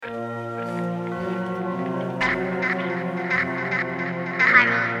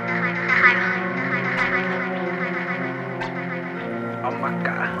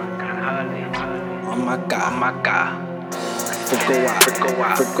God, oh my God. Freako out, freako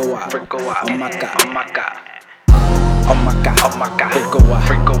out, freako out, freako out, oh my God, oh my God. Oh my God, oh my God, freako out,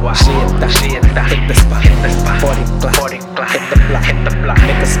 freako out, she hit the, hit the spot, 40 glock, hit the block,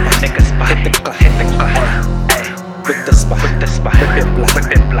 nigga spot, hit the clock, with the spot, whip it block, hit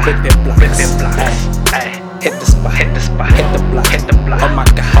the spot, hit the block, oh my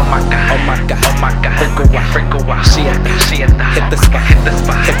God, oh my God, oh my God, oh my God, freako out, she hit the spot, hit the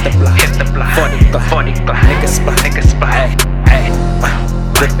block, 40 glock, nigga spot,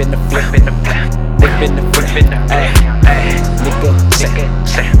 whip in the flip, whip in the nigga,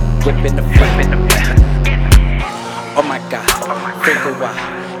 whip in the flip, oh my God, freako out,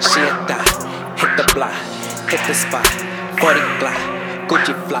 she hit the block, hit the spot, 40 glock,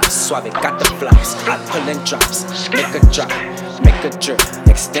 Gucci flops, suave, got the flops, I pull in drops, make a drop, make a drip,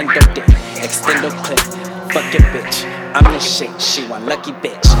 extend the dick, extend the clip, fuck your bitch, I'm the shit, she one lucky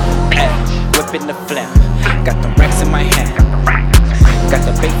bitch, ayy, whip in the flip, got the racks in my hand, got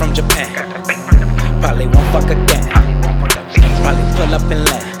the bait from Japan, probably won't fuck again, probably pull up and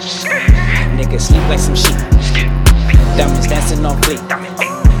land, niggas sleep like some sheep, diamonds dancing on fleek,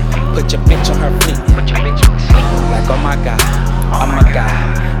 put your bitch on her fleet, like oh my God, oh my God,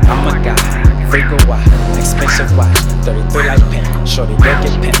 oh my God, freako out, expensive watch, 33 like pimp, shorty will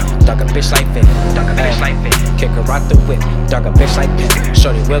get pimped, dog a bitch like Phill, kick her out the whip, dog a bitch like pimp,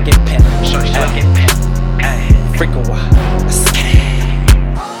 shorty will get pimped, freako out,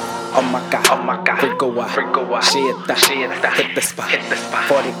 oh my God, freako out, she hit the spot,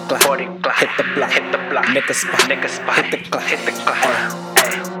 40 glock, hit the block, nigga spot, hit the clock,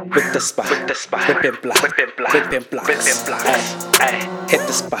 with the spot, whip and block, hit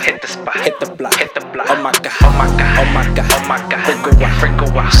the spot, hit the block, oh my God, oh my God, oh my God, oh my God, freako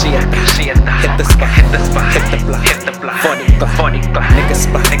out, she hit the spot, hit the block, 40 glock, nigga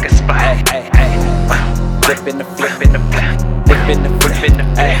spot, whip in the flip, whip in the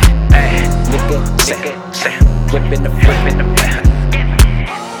nigga, whip in the flip,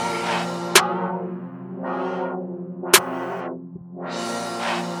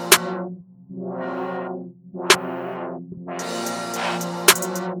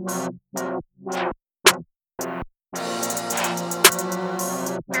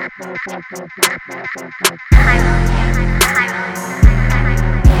 Hi.